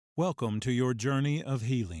Welcome to your journey of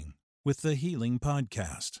healing with the Healing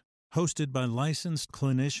Podcast, hosted by licensed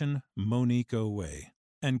clinician Monique Owe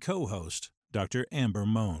and co-host Dr.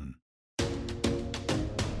 Mohn.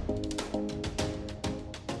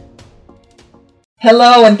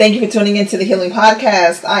 Hello, and thank you for tuning into the Healing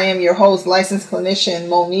Podcast. I am your host, licensed clinician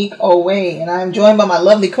Monique Owe, and I'm joined by my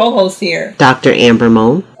lovely co-host here, Dr.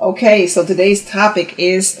 Mohn. Okay, so today's topic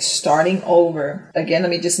is starting over. Again,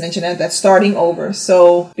 let me just mention that's starting over.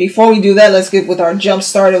 So before we do that, let's get with our jump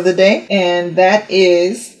start of the day, and that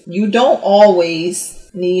is you don't always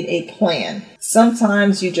need a plan.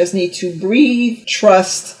 Sometimes you just need to breathe,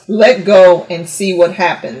 trust, let go, and see what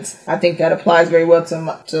happens. I think that applies very well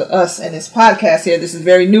to us in this podcast here. This is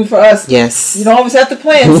very new for us. Yes. You don't always have to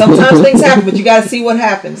plan. Sometimes things happen, but you got to see what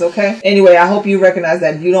happens, okay? Anyway, I hope you recognize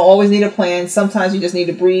that. You don't always need a plan. Sometimes you just need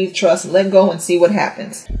to breathe, trust, let go, and see what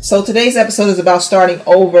happens. So today's episode is about starting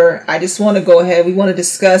over. I just want to go ahead. We want to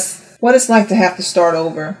discuss what it's like to have to start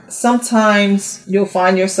over. Sometimes you'll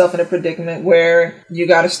find yourself in a predicament where you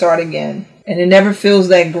got to start again. And it never feels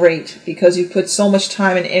that great because you put so much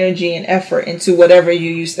time and energy and effort into whatever you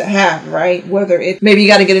used to have, right? Whether maybe you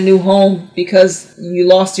got to get a new home because you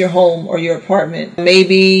lost your home or your apartment.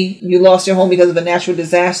 Maybe you lost your home because of a natural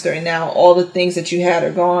disaster and now all the things that you had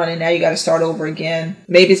are gone and now you got to start over again.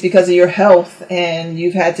 Maybe it's because of your health and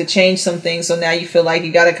you've had to change some things. So now you feel like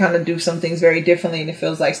you got to kind of do some things very differently and it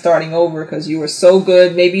feels like starting over because you were so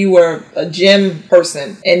good. Maybe you were a gym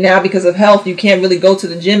person and now because of health, you can't really go to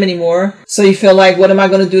the gym anymore. So you feel like, what am I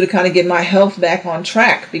going to do to kind of get my health back on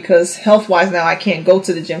track? Because health-wise now I can't go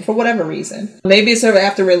to the gym for whatever reason. Maybe it's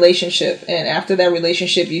after a relationship. And after that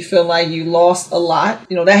relationship, you feel like you lost a lot.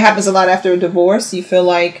 You know, that happens a lot after a divorce. You feel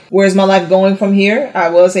like, where's my life going from here? I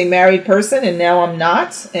was a married person and now I'm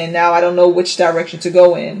not. And now I don't know which direction to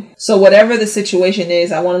go in. So whatever the situation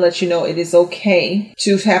is, I want to let you know it is okay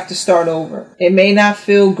to have to start over. It may not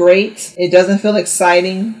feel great. It doesn't feel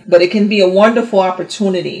exciting, but it can be a wonderful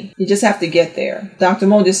opportunity. You just have to get there. Dr.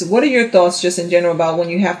 Mohn, what are your thoughts just in general about when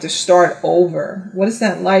you have to start over? What is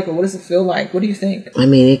that like or what does it feel like? What do you think? I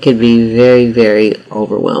mean, it could be very, very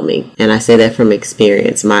overwhelming. And I say that from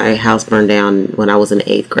experience. My house burned down when I was in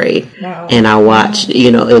 8th grade. Wow. And I watched,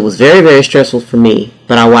 it was very, very stressful for me.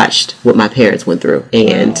 But I watched what my parents went through.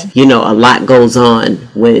 And, a lot goes on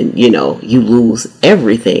when, you lose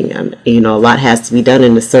everything. And, a lot has to be done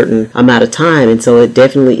in a certain amount of time. And so it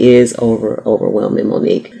definitely is overwhelming,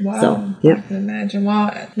 Monique. Wow. So, yeah. I can imagine.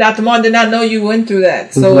 Wow. Dr. Mohn, did not know you went through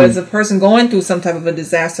that. So as a person going through some type of a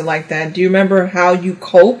disaster like that, do you remember how you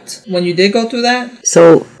coped when you did go through that?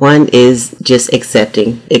 So one is just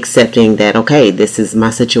accepting that, okay, this is my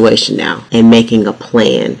situation now and making a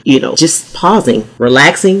plan, just pausing,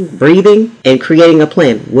 relaxing, breathing, and creating a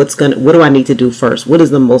plan. What do I need to do first? What is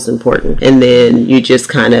the most important? And then you just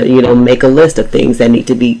kind of, make a list of things that need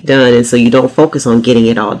to be done. And so you don't focus on getting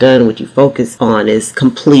it all done. What you focus on is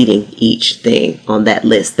completing each thing on that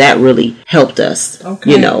list. That really helped us.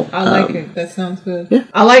 Okay. I like it. That sounds good. Yeah.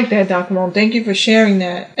 I like that, Dr. Mohn. Thank you for sharing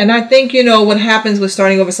that. And I think, what happens with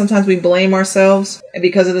starting over, sometimes we blame ourselves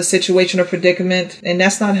because of the situation or predicament, and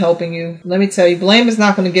that's not helping you. Let me tell you, blame is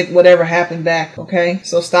not going to get whatever happened back, okay?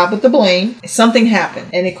 So stop with the blame. Something happened,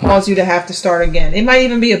 and it caused you to have to start again. It might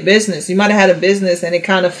even be a business. You might have had a business, and it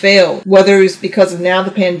kind of failed, whether it's because of now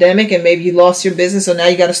the pandemic, and maybe you lost your business, so now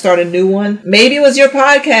you got to start a new one. Maybe it was your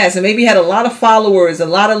podcast, and maybe you had a lot of followers, a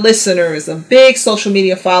lot of listeners, a big social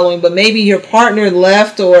media following, but maybe your partner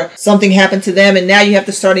left or something happened to them, and now you have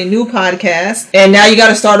to start a new podcast, and now you got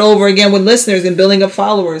to start over again with listeners and building up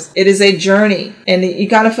followers. It is a journey, and you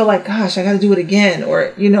got to feel like, gosh, I got to do it again,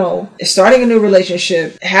 or, starting a new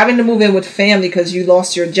relationship, having to move in with family because you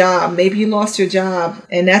lost your job. Maybe you lost your job,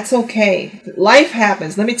 and that's okay. Life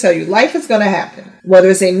happens. Let me tell you, life is going to happen.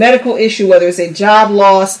 Whether it's a medical issue, whether it's a job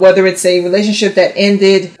loss, whether it's a relationship that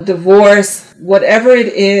ended, divorce, whatever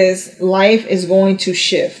it is, life is going to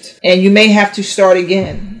shift. And you may have to start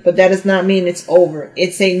again, but that does not mean it's over.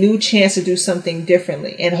 It's a new chance to do something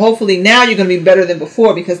differently. And hopefully now you're going to be better than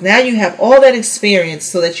before because now you have all that experience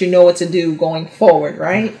so that you know what to do going forward,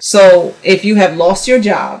 right? So if you have lost your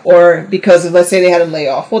job or because of, let's say they had a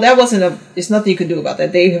layoff, well, it's nothing you can do about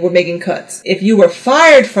that. They were making cuts. If you were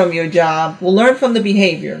fired from your job, well, learn from the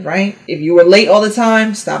behavior, right? If you were late all the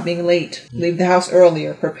time, stop being late. Leave the house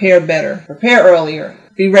earlier. Prepare better. Prepare earlier.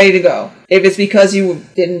 Be ready to go. If it's because you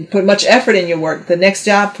didn't put much effort in your work, the next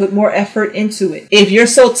job, put more effort into it. If you're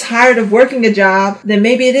so tired of working a job, then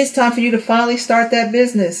maybe it is time for you to finally start that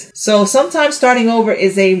business. So sometimes starting over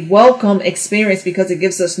is a welcome experience because it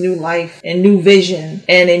gives us new life and new vision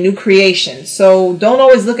and a new creation. So don't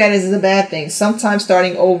always look at it as a bad thing. Sometimes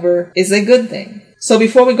starting over is a good thing. So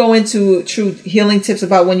before we go into true healing tips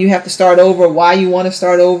about when you have to start over, why you want to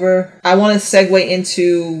start over, I want to segue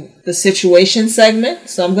into the situation segment.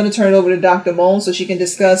 So I'm going to turn it over to Dr. Mohn so she can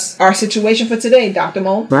discuss our situation for today. Dr.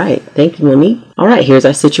 Mohn. Right. Thank you, Monique. All right. Here's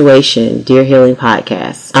our situation. Dear Healing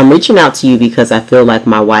Podcast. I'm reaching out to you because I feel like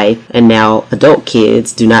my wife and now adult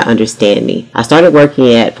kids do not understand me. I started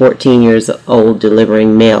working at 14 years old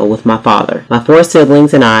delivering mail with my father. My 4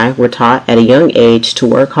 siblings and I were taught at a young age to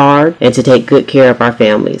work hard and to take good care of our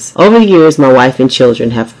families. Over the years, my wife and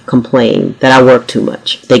children have complained that I work too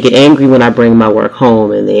much. They get angry when I bring my work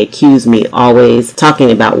home and they accuse me always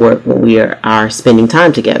talking about work when we are spending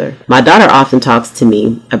time together. My daughter often talks to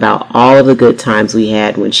me about all of the good times we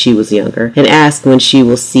had when she was younger and asks when she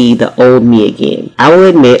will see the old me again. I will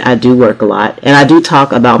admit I do work a lot and I do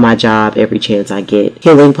talk about my job every chance I get.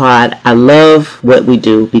 Healing Pod, I love what we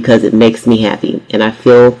do because it makes me happy and I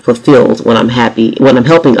feel fulfilled when I'm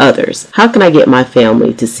helping others. How can I get my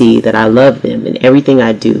family to see that I love them and everything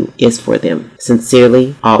I do is for them?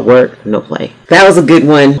 Sincerely, all work, no play. That was a good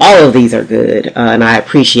one. All of these are good. And I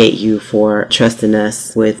appreciate you for trusting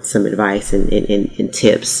us with some advice and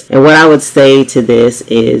tips. And what I would say to this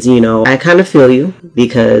is, I kind of feel you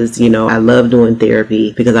because, I love doing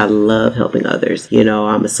therapy because I love helping others.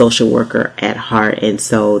 I'm a social worker at heart. And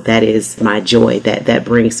so that is my joy. That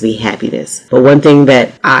brings me happiness. But one thing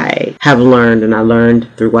that I have learned, and I learned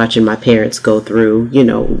through watching my parents go through,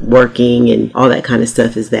 working and all that kind of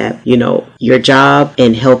stuff, is that, your job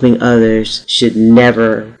and helping others should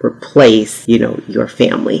never replace, your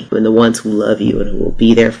family and the ones who love you and who will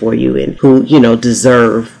be there for you and who,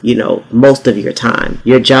 deserve, most of your time.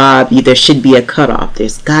 Your job, there should be a cutoff.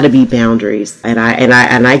 There's got to be boundaries. And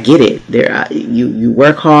I get it. You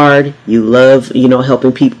work hard, you love,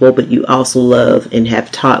 helping people, but you also love and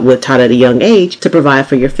have taught at a young age to provide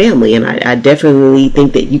for your family. And I definitely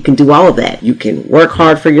think that you can do all of that. You can work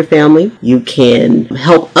hard for your family. You can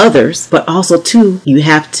help others, but also too, you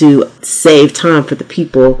have to save time for the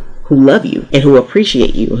people who love you and who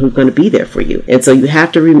appreciate you and who are going to be there for you. And so you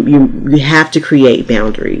have to you have to create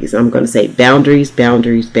boundaries. I'm going to say boundaries.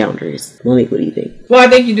 Monique, what do you think? Well, I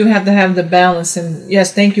think you do have to have the balance. And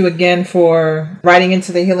yes, thank you again for writing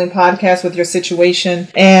into the Healing Podcast with your situation.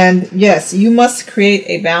 And yes, you must create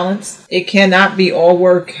a balance. It cannot be all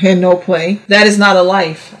work and no play. That is not a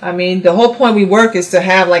life. I mean, the whole point we work is to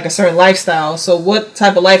have like a certain lifestyle. So what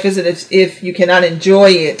type of life is it if you cannot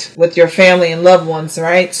enjoy it with your family and loved ones,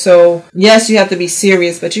 right? So yes, you have to be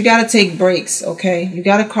serious, but you got to take breaks, okay? You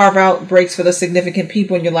got to carve out breaks for the significant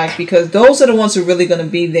people in your life because those are the ones who are really going to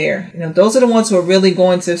be there. Those are the ones who are really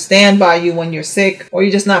going to stand by you when you're sick or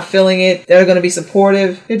you're just not feeling it. They're going to be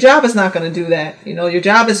supportive. Your job is not going to do that. Your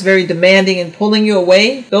job is very demanding and pulling you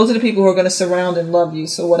away. Those are the people who are going to surround and love you.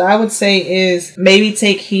 So what I would say is maybe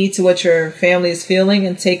take heed to what your family is feeling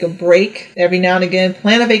and take a break every now and again.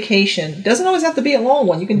 Plan a vacation. It doesn't always have to be a long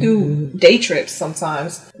one. You can do day trips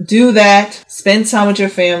sometimes. Do that. Spend time with your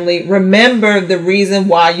family. Remember the reason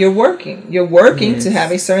why you're working. You're working to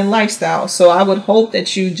have a certain lifestyle. So I would hope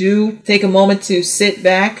that you do take a moment to sit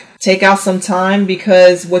back, take out some time,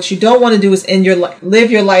 because what you don't want to do is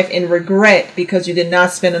live your life in regret because you did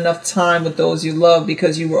not spend enough time with those you love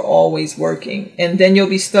because you were always working. And then you'll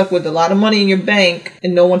be stuck with a lot of money in your bank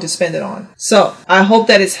and no one to spend it on. So I hope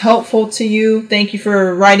that is helpful to you. Thank you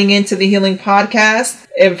for writing into the Healing Podcast.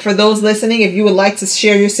 And for those listening, if you would like to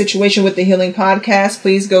share your situation with the Healing Podcast,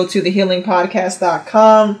 please go to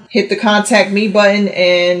thehealingpodcast.com, hit the contact me button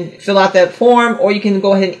and fill out that form, or you can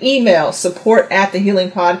go ahead and email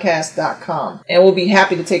support@thehealingpodcast.com, and we'll be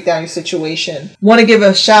happy to take down your situation. Want to give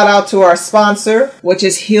a shout out to our sponsor, which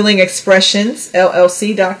is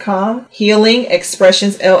healingexpressionsllc.com.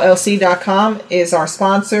 Healingexpressionsllc.com is our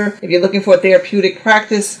sponsor. If you're looking for a therapeutic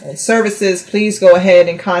practice and services, please go ahead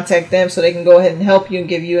and contact them so they can go ahead and help you and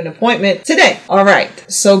give you an appointment today. All right.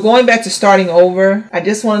 So going back to starting over, I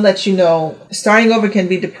just want to let you know, starting over can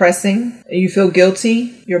be depressing. You feel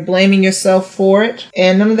guilty. You're blaming yourself for it.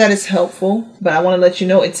 And none of that is helpful. But I want to let you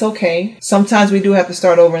know it's okay. Sometimes we do have to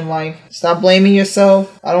start over in life. Stop blaming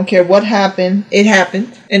yourself. I don't care what happened. It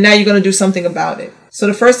happened. And now you're going to do something about it. So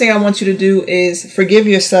the first thing I want you to do is forgive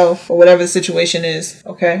yourself for whatever the situation is.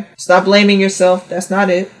 Okay? Stop blaming yourself. That's not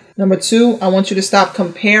it. Number 2, I want you to stop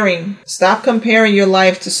comparing. Stop comparing your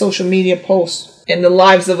life to social media posts. in the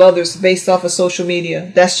lives of others based off of social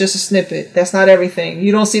media. That's just a snippet. That's not everything.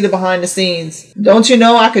 You don't see the behind the scenes. Don't you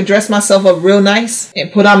know I could dress myself up real nice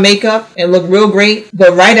and put on makeup and look real great,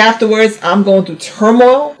 but right afterwards I'm going through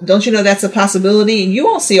turmoil? Don't you know that's a possibility? And you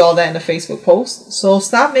won't see all that in a Facebook post. So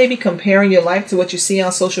stop maybe comparing your life to what you see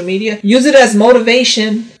on social media. Use it as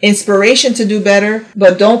motivation, inspiration to do better,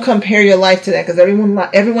 but don't compare your life to that, because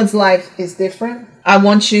everyone's life is different. I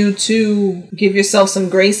want you to give yourself some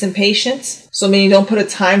grace and patience. So meaning don't put a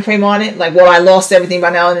time frame on it. Like, well, I lost everything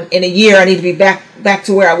by now. In a year, I need to be back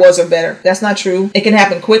to where I was or better. That's not true. It can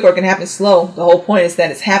happen quick or it can happen slow. The whole point is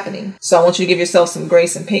that it's happening. So I want you to give yourself some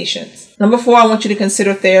grace and patience. Number 4, I want you to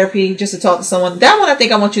consider therapy, just to talk to someone. That one, I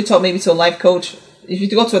think I want you to talk maybe to a life coach. If you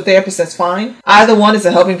go to a therapist, that's fine. Either one is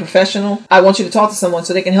a helping professional. I want you to talk to someone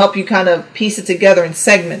so they can help you kind of piece it together in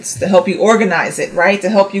segments, to help you organize it, right? To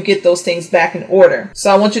help you get those things back in order.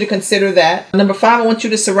 So I want you to consider that. Number 5, I want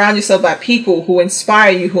you to surround yourself by people who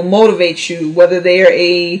inspire you, who motivate you, whether they are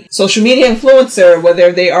a social media influencer,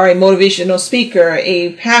 whether they are a motivational speaker,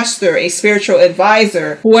 a pastor, a spiritual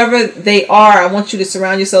advisor, whoever they are. I want you to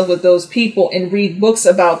surround yourself with those people and read books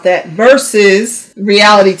about that versus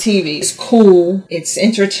reality TV. It's cool. It's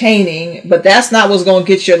entertaining, but that's not what's going to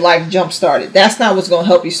get your life jump started. That's not what's going to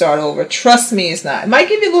help you start over. Trust me, it's not. It might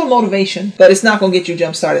give you a little motivation, but it's not going to get you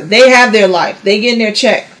jump started. They have their life. They getting their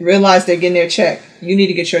check. Realize they're getting their check. You need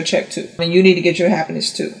to get your check too. And you need to get your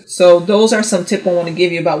happiness too. So those are some tips I want to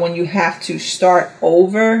give you about when you have to start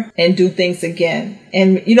over and do things again.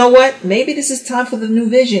 And you know what? Maybe this is time for the new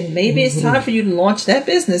vision. Maybe it's time for you to launch that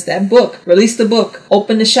business, that book, release the book,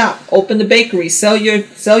 open the shop, open the bakery, sell your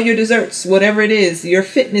desserts, whatever it is, your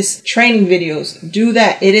fitness training videos. Do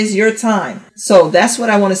that. It is your time. So that's what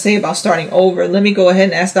I want to say about starting over. Let me go ahead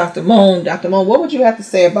and ask Dr. Mohn. Dr. Mohn, what would you have to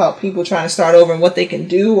say about people trying to start over and what they can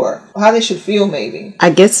do or how they should feel maybe?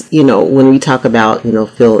 I guess, when we talk about,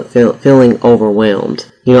 feeling overwhelmed,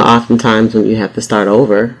 oftentimes when you have to start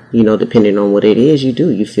over, depending on what it is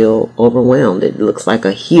you feel overwhelmed. It looks like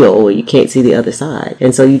a hill or you can't see the other side.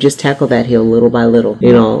 And so you just tackle that hill little by little.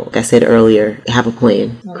 Like I said earlier, have a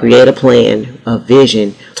plan, create a plan, a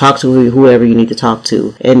vision, talk to whoever you need to talk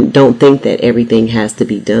to. And don't think that everything has to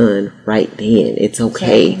be done right then. It's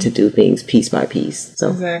okay to do things piece by piece. So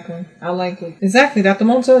exactly. I like it. Exactly. Dr.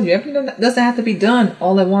 Mohn told you, everything doesn't have to be done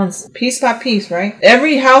all at once. Piece by piece, right?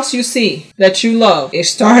 Every house you see that you love is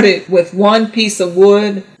started with one piece of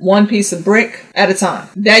wood, one piece of brick at a time.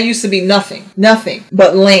 That used to be nothing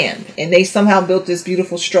but land. And they somehow built this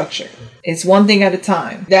beautiful structure. It's one thing at a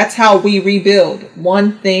time. That's how we rebuild,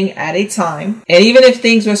 one thing at a time. And even if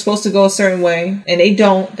things were supposed to go a certain way and they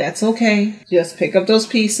don't, that's okay. Just pick up those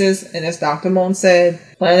pieces. And as Dr. Mohn said,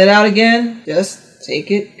 plan it out again. Just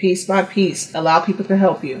take it piece by piece. Allow people to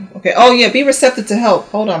help you. Okay. Oh yeah, be receptive to help.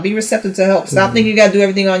 Hold on. Be receptive to help. Stop thinking you got to do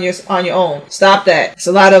everything on your own. Stop that. It's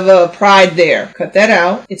a lot of pride there. Cut that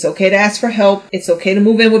out. It's okay to ask for help. It's okay to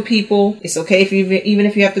move in with people. It's okay even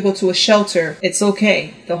if you have to go to a shelter. It's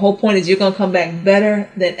okay. The whole point is you're going to come back better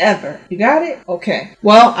than ever. You got it? Okay.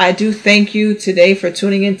 Well, I do thank you today for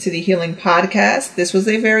tuning into the Healing Podcast. This was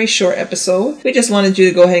a very short episode. We just wanted you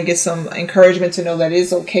to go ahead and get some encouragement to know that it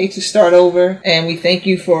is okay to start over. And we thank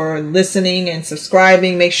you for listening and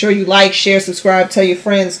subscribing. Make sure you like, share, subscribe, tell your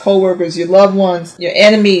friends, coworkers, your loved ones, your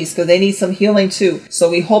enemies, because they need some healing too. So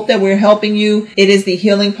we hope that we're helping you. It is the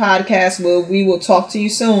Healing Podcast. We will talk to you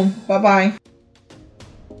soon. Bye-bye.